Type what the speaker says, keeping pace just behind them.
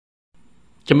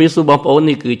ជំរាបសួរបងប្អូន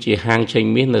នេះគឺជាហាងចេញ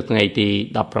មាសនៅថ្ងៃទី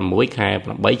16ខែ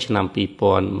8ឆ្នាំ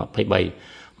2023ម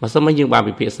កសិនមកយើងបាន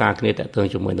ពិភាក្សាគ្នាតើតើ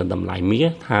ជាមួយនឹងតម្លៃមាស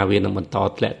ថាវានឹងបន្ត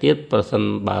ធ្លាក់ទៀតប្រសិន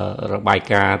បើរបាយ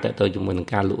ការណ៍តើតើជាមួយនឹង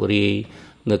ការលក់រាយ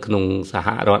នៅក្នុងសហ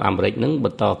រដ្ឋអាមេរិកនឹងប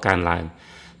ន្តកើនឡើង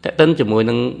តើតើជាមួយ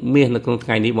នឹងមាសនៅក្នុងថ្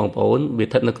ងៃនេះបងប្អូនវា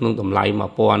ស្ថិតនៅក្នុងតម្លៃ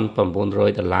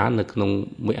$1,900នៅក្នុង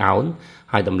1អោន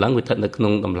ហើយតម្លឹងវាស្ថិតនៅក្នុ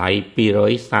ងតម្លៃ230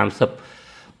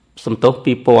សំទោស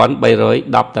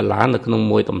$2,310នៅក្នុង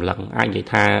មួយតម្លឹងអាចនិយាយ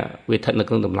ថាវាស្ថិតនៅ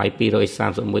ក្នុងតម្លៃ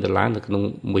$231នៅក្នុង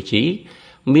មួយជី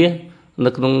មាស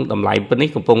នៅក្នុងតម្លៃនេះ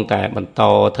កំពុងតែបន្ត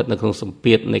ស្ថិតនៅក្នុងសម្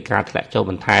ពាធនៃការធ្លាក់ចុះ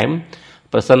បន្ថែម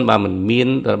ប្រសិនបើមិនមាន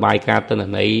របាយការណ៍ទិន្ន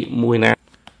ន័យមួយណា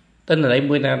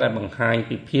ដែលបង្ហាញ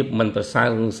ពីភាពមិនប្រសើរ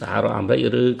ក្នុងសហរដ្ឋអាមេរិក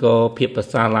ឬក៏ភាពប្រ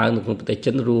សើរឡើងនៅក្នុងប្រទេស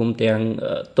ចិនរួមទាំង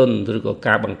ទុនឬក៏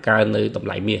ការបង្កើននៅត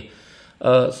ម្លៃមាស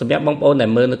សម្រាប់បងប្អូនដែ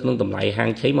លមើលនៅក្នុងតម្លៃហាង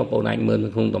ឆេងបងប្អូនអាចមើលនៅ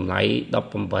ក្នុងតម្លៃ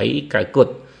18 9 គុត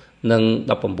និង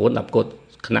19 10គុត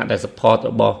ខណៈដែល support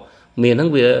របស់មាសហ្នឹង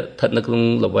វាស្ថិតនៅក្នុង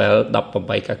level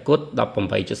 18 គុត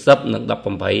18.70និង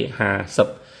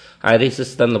18.50ហើយ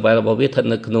resistance level របស់វាស្ថិត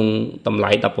នៅក្នុងតម្លៃ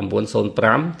19.05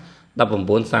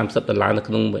 $19.30នៅ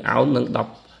ក្នុង1អោននិង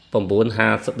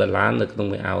$19.50នៅក្នុង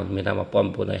1អោនមានថា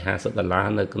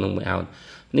$1,950នៅក្នុង1អោន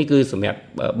នេះគឺសម្រាប់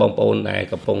បងប្អូនដែល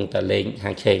កំពុងតែលេង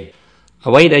ហាងឆេង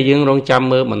អ្វីដែលយើងរងចាំ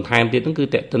មើលបន្ថែមទៀតនោះគឺ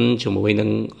តេតិនជាមួយនឹង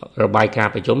របាយការ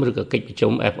ណ៍ប្រជុំឬក៏កិច្ចប្រ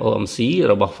ជុំ FOMC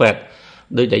របស់ Fed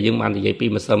ដោយដែលយើងបាននិយាយពី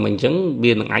ម្សិលមិញអញ្ចឹង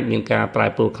វានឹងអាចមានការប្រែ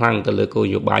ប្រួលខ្លាំងទៅលើគោលន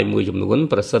យោបាយមួយចំនួន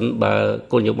ប្រសិនបើ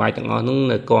គោលនយោបាយទាំងអស់នោះ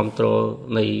នៅគ្រប់គ្រង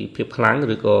នៃភាពខ្លាំង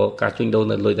ឬក៏ការជួញដូរ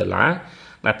នៅលុយដុល្លារ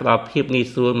ដែលផ្ដល់ភាពងាយ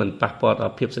ស្រួលមិនប៉ះពាល់ដ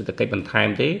ល់ភាពសេដ្ឋកិច្ចបន្ថែម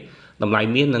ទេតម្លៃ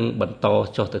មាសនឹងបន្ត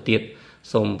ចុះទៅទៀត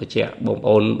សូមបញ្ជាក់បងប្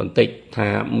អូនបន្តិចថា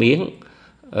មាស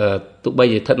ទោះបី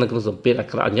ជាស្ថិតនៅក្នុងសម្ពាធអា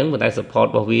ក្រក់អញ្ចឹងប៉ុន្តែ support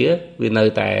របស់វានៅ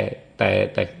តែ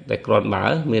គ្រាន់បើ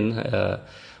មាន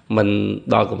មិន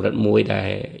ដល់កម្រិតមួយដែល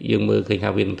យើងមើលឃើញថា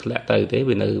វានឹងធ្លាក់ទៅទេ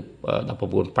វានៅ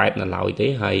19.8នៅឡើយទេ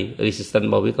ហើយ resistance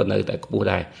របស់វាក៏នៅតែខ្ពស់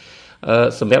ដែរ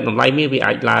សម្រាប់តម្លៃមាសវា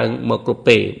អាចឡើងមកគ្រប់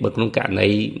ពេលបើក្នុងករណី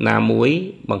ណាមួយ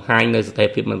បង្ហាញនៅស្ថិរ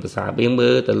ភាពមិនប្រសើរយើងមើ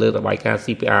លទៅលើរបាយការណ៍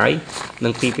CPI និ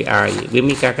ង PPI វា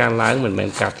មានការកើនឡើងមិនមែន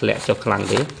ការធ្លាក់ចុះខ្លាំង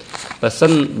ទេបើសិ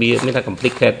នវាមានថា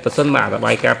complicate បើសិនមករ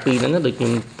បាយការណ៍ពីរហ្នឹងដូចខ្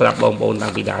ញុំប្រាប់បងប្អូនតាំ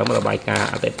ងពីដើមរបាយការណ៍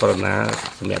អតិផរណា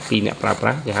សម្រាប់ពីអ្នកប្រើប្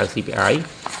រាស់គេហៅ CPI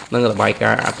និងរបាយ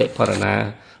ការណ៍អតិផរណា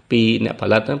ពីអ្នកផ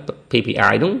លិត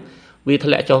PPI ហ្នឹងវា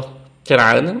ធ្លាក់ចុះច្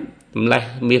រើនហ្នឹងម្លេះ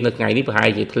មាសនៅថ្ងៃនេះប្រហែល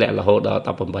ជាធ្លាក់រហូតដល់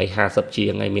18.50ជា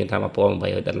ងហើយមានថា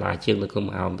$1,800ជាងនៅក្នុង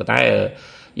មួយអោនប៉ុន្តែ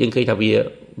យើងឃើញថា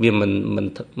វា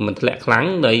មិនធ្លាក់ខ្លាំង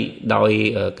ដោយ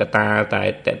កត្តាតែ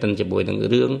តេតិនជាមួយនឹង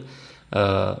រឿង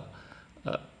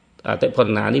អតិផរ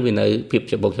ណានេះវានៅភាព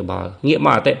ច្បុកច្បល់ងាកម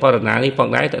កអតិផរណានេះផង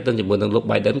ដែរតេតិនជាមួយនឹងលោក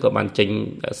Biden ក៏បានចេញ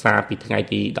សារពីថ្ងៃ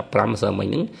ទី15ម្សិលមិញ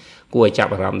ហ្នឹងគួរឲ្យចា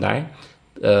ប់អារម្មណ៍ដែរ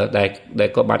ដែល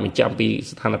ក៏បានបញ្ជាក់ពី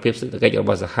ស្ថានភាពសេដ្ឋកិច្ចរ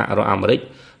បស់សហរដ្ឋអាមេរិក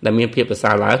ដែលមានភាពប្រ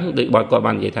សើរឡើងដោយគាត់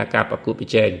បាននិយាយថាការប្រកួតប្រ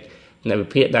ជែងអ្នកវិ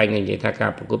ភាគដែលនិយាយថាការ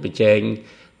ប្រកួតប្រជែង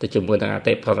ទៅជាមួយនឹងអ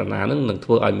តិផរណានឹងធ្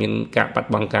វើឲ្យមានការបាត់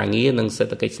បង់ការងារនិងសេ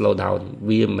ដ្ឋកិច្ច slow down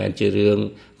វាមិនមែនជារឿង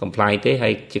complain ទេហើ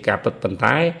យជាការពិតប៉ុន្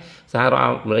តែសហរដ្ឋអា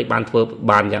មេរិកបានធ្វើ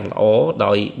បានយ៉ាងល្អ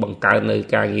ដោយបង្កើននៅ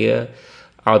ការងារ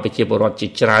ឲ្យប្រជាពលរដ្ឋជា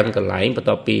ច្រើនកន្លែងបន្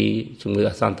ទាប់ពីជំងឺ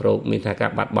អាសន្នរោគមានថាការ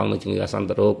បាត់បង់នៅជំងឺអាសន្ន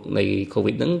រោគនៃ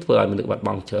COVID ហ្នឹងធ្វើឲ្យមនុស្សបាត់ប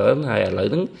ង់ច្រើនហើយឥឡូវ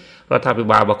ហ្នឹងរដ្ឋាភិ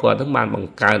បាលរបស់គាត់ហ្នឹងបានប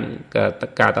ង្កើន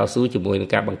ការតស៊ូជាមួយនឹង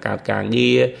ការបង្កើតការ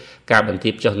ងារការបន្ទា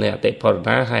បចុះនៃអតិផរ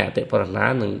ណាហើយអតិផរណា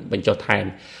នឹងបញ្ចុះថែម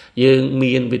យើង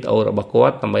មានវីដេអូរបស់គា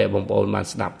ត់ដើម្បីឲ្យបងប្អូនបាន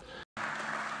ស្ដាប់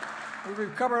We've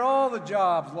recovered all the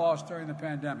jobs lost during the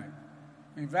pandemic.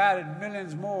 We've added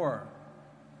millions more.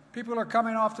 People are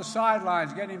coming off the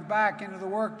sidelines, getting back into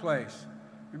the workplace.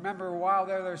 Remember a while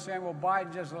there they were saying, well,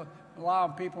 Biden just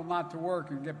allowing people not to work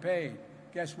and get paid.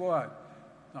 Guess what?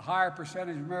 The higher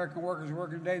percentage of American workers are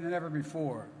working today than ever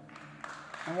before.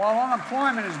 And while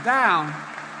unemployment is down,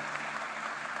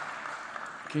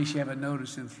 in case you haven't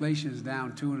noticed, inflation is down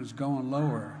too and it's going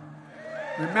lower.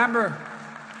 Remember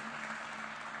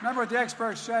what the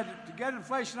experts said, to get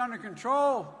inflation under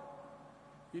control,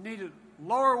 you need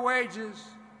lower wages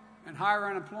and higher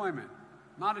unemployment.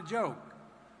 Not a joke.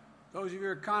 Those of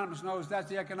you economists know that's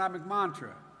the economic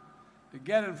mantra. To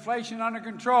get inflation under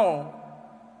control,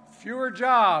 fewer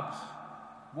jobs,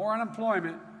 more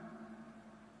unemployment.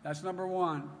 That's number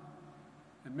one.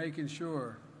 And making sure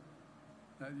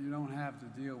that you don't have to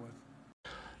deal with.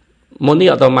 មុននេះ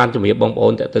អត់បានជំរាបបងប្អូ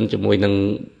នតើតឹងជាមួយនឹង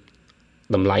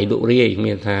តម្លៃលក់រាយ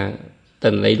មានថា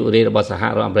ទិន្នន័យលក់រាយរបស់សហ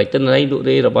រដ្ឋអាមេរិកទិន្នន័យលក់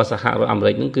រាយរបស់សហរដ្ឋអាមេ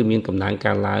រិកហ្នឹងគឺមានកម្លាំង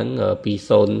កើនឡើងពី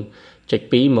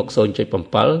0.2 មក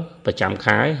 0.7 ប្រចាំ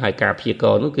ខែហើយការព្យាក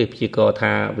រណ៍នោះគឺព្យាករណ៍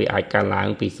ថាវាអាចកើនឡើង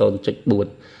ពី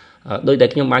 0.4 ដោយដែល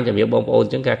ខ្ញុំបានជម្រាបបងប្អូនអ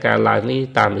ញ្ចឹងការកើនឡើងនេះ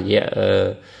តាមរយៈ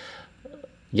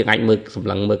យើងអាចមើលសម្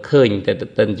លឹងមើលឃើញតែទ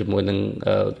ន្ទឹមជាមួយនឹង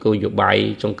គោលនយោបាយ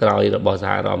ចុងក្រោយរបស់ស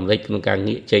ហរដ្ឋអាមេរិកក្នុងការ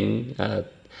ងាកចេញ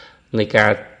នៃកា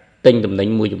រទិញតំណែង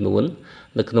មួយចំនួន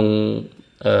នៅក្នុង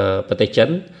ប្រទេសចិន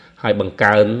ហើយបង្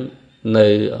កើននៅ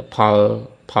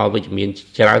ផលវិជ្ជមាន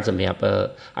ច្រើនសម្រាប់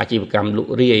អាជីវកម្មល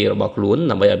ក់រាយរបស់ខ្លួន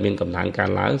ដើម្បីឲ្យមានកម្លាំងកើន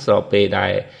ឡើងស្របពេលដែ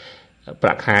លប្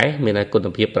រាក់ខែមានគុណ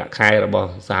ភាពប្រាក់ខែរបស់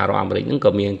សហរដ្ឋអាមេរិកហ្នឹង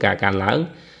ក៏មានការកើនឡើង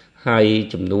ហើយ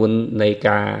ចំនួននៃ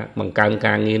ការបង្កើន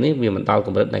ការងារនេះវាមិនដល់ក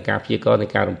ម្រិតនៃការព្យាករណ៍នៃ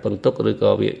ការរំពឹងទុកឬក៏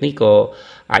វានេះក៏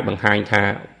អាចបង្ហាញថា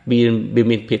វា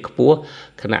មានភាពខ្ពស់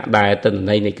ខណៈដែលទិន្ន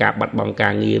ន័យនៃការបាត់បង់កា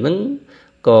រងារហ្នឹង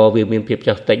ក៏វាមានភាព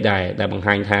ចុះតិចដែរដែលបង្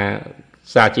ហាញថា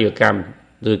សាជីវកម្ម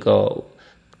ឬក៏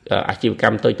អាជីវក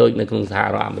ម្មតូចៗនៅក្នុងសហ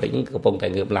រដ្ឋអាមេរិកកំពុងតែ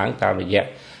ងើបឡើងតាមរយៈ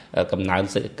កំណើន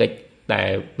សេដ្ឋកិច្ចដែល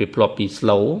វាធ្លាប់ពី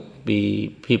slow ពី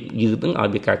ភាពយឺតហ្នឹងឲ្យ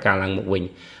វាកើនឡើងមកវិញ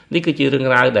នេះគឺជារឿង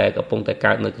រ៉ាវដែលកំពុងតែ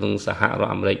កើតនៅក្នុងសហរដ្ឋ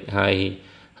អាមេរិកហើយ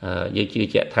យើងជឿ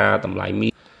ជាក់ថាតម្លៃមា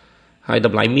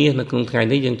សនៅក្នុងថ្ងៃ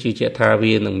នេះយើងជឿជាក់ថា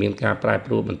វានឹងមានការប្រែ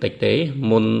ប្រួលបន្តិចទេ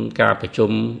មុនការប្រ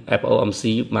ជុំ FOMC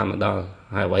បានមកដល់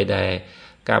ហើយអ្វីដែល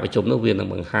ការប្រជុំនោះវានឹង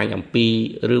បង្ហាញអំពី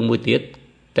រឿងមួយទៀត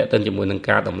តេតិនជាមួយនឹង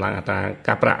ការដំឡើងអត្រា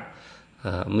ការប្រាក់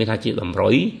មានថាជាតម្រុ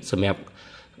យសម្រាប់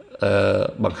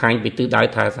បង្ហាញពីទិសដៅ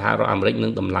ថាសហរដ្ឋអាមេរិកនឹ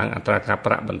ងដំឡើងអត្រាការ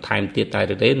ប្រាក់បន្ថែមទៀតតែ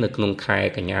ទេនៅក្នុងខែ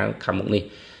កញ្ញាខាងមុខនេះ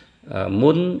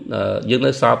មុនយើង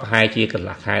នៅសល់ប្រហែលជាកន្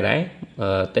លះខែដែរ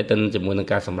តេតិនជាមួយនឹង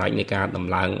ការសម្រេចនៃការដំ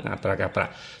ឡើងអត្រាការប្រា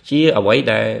ក់ជាអ្វី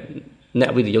ដែលអ្នក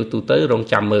វិនិយោគទូទៅរង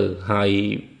ចាំមើលហើយ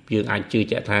យើងអាចជឿ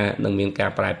ជាក់ថានឹងមានការ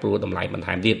ប្រែប្រួលតម្លៃបន្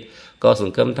ថែមទៀតក៏ស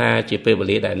ង្ឃឹមថាជាពេលវេ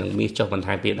លាដែលនឹងមាសចុះបន្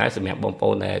ថែមទៀតដែរសម្រាប់បងប្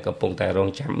អូនដែលកំពុងតែរង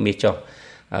ចាំមាសចុះ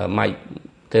ម៉េច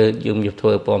គឺយើងយកធ្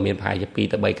វើព័ត៌មានប្រហែលជា2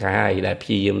 ទៅ 3 ខែហើយដែលព្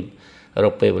យាយាមរ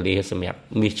កពេលវេលាសម្រាប់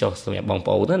មាសចុះសម្រាប់បង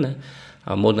ប្អូនណា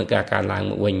មុននឹងការកើនឡើង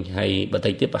មកវិញហើយបន្តិ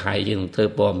ចទៀតប្រហែលយើងនឹងធ្វើ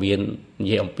ព័ត៌មាននិ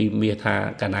យាយអំពីមាសថា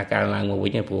កាលណាកើនឡើងមកវិ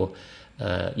ញព្រោះ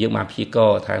យើងបានព្យាក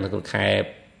រណ៍ថានៅក្នុងខែ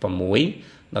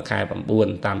6ដល់ខែ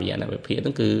9តាមរយៈអ្នកវិភាគហ្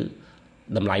នឹងគឺ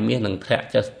តម្លៃមាសនឹងធ្លាក់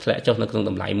ចុះនៅក្នុង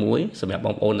តម្លៃមួយសម្រាប់ប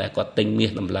ងប្អូនដែលគាត់ទិញមា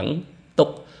សដំឡឹងទុក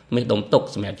មាសដុំទុក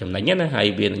សម្រាប់ចំណេញណាហើយ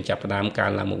វានឹងចាប់ផ្ដើមកើ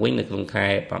នឡើងមកវិញនៅក្នុងខែ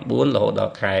9រហូតដ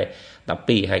ល់ខែ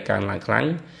12ហើយកើនឡើងខ្លាំង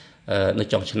នៅ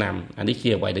ចុងឆ្នាំអានេះជា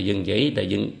អ្វីដែលយើងនិយាយដែល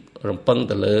យើងរំពឹង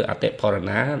ទៅលើអតិផរ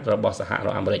ណារបស់សហរ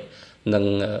ដ្ឋអាមេរិកនិង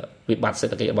វិបត្តិសេ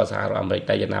ដ្ឋកិច្ចរបស់សហរដ្ឋអាមេរិក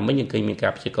តែយ៉ាងណាមិញយើងឃើញមានកា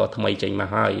រព្យាករណ៍ថ្មីចេញមក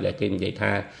ហើយដែលគេនិយាយ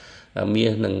ថាមា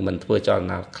សនឹងមិនធ្វើចល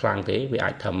នាខ្លាំងទេវា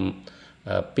អាចធ្វើ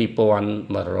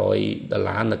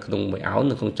$2,100នៅក្នុង1អោន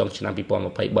នៅក្នុងចុងឆ្នាំ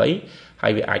2023ហើ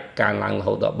យវាអាចកើនឡើងរ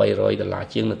ហូតដល់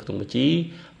$300ជាងនៅក្នុងមួយជី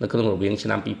នៅក្នុងរវាងឆ្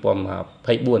នាំ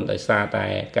2024ដោយសារតែ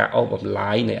ការអូសបន្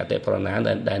លាយនៃអតិផរណា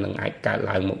ដែលនឹងអាចកើត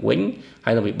ឡើងមកវិញហើ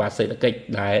យនឹងវិបត្តិសេដ្ឋកិច្ច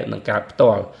ដែលនឹងកើតផ្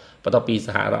ទាល់បន្ទាប់ពីស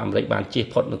ហរដ្ឋអាមេរិកបានជៀស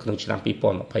ផុតនៅក្នុងឆ្នាំ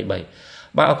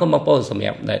2023បាទអរគុណបងប្អូនសម្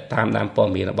រាប់ដែលតាមដានព័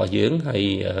ត៌មានរបស់យើងហើយ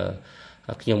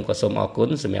ខ្ញុំក៏សូមអរគុណ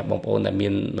សម្រាប់បងប្អូនដែលមា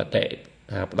នមតិ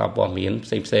ផ្ដល់ព័ត៌មានផ្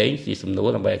សេងជាសំណួរ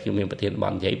ដើម្បីឲ្យខ្ញុំមានប្រធានប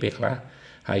ទនិយាយពេលខ្លះ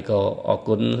ហើយក៏អរ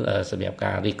គុណសម្រាប់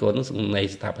ការរិះគន់នៃ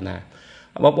ស្ថាបនា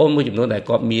បងប្អូនមួយចំនួនដែល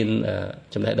គាត់មាន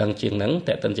ចំណេះដឹងជាងហ្នឹង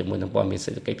តេតិនជាមួយនឹងព័ត៌មាន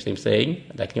សេដ្ឋកិច្ចផ្សេង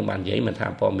ដែលខ្ញុំបាននិយាយមិនថា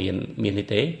ព័ត៌មាននេះ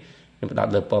ទេខ្ញុំផ្ដោត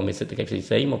លើព័ត៌មានសេដ្ឋកិច្ចផ្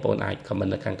សេងបងប្អូនអាច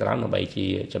comment នៅខាងក្រោមដើម្បីជា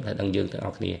ចំណេះដឹងយើងទាំងអ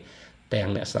ស់គ្នាទាំង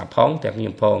អ្នកស្ដាប់ផងទាំងខ្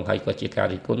ញុំផងហើយក៏ជាការ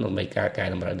រិះគន់ដើម្បីការកែ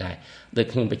តម្រូវដែរដូច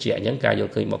ខ្ញុំបញ្ជាក់អញ្ចឹងការយ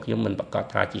ល់ឃើញរបស់ខ្ញុំមិនប្រកាស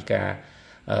ថាជាការ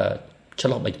ឆ្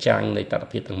លោះបញ្ចាំងនៃតថ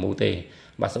ភាពទាំងមូលទេ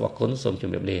បាទសូមអរគុណសូមជ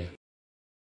ម្រាបលា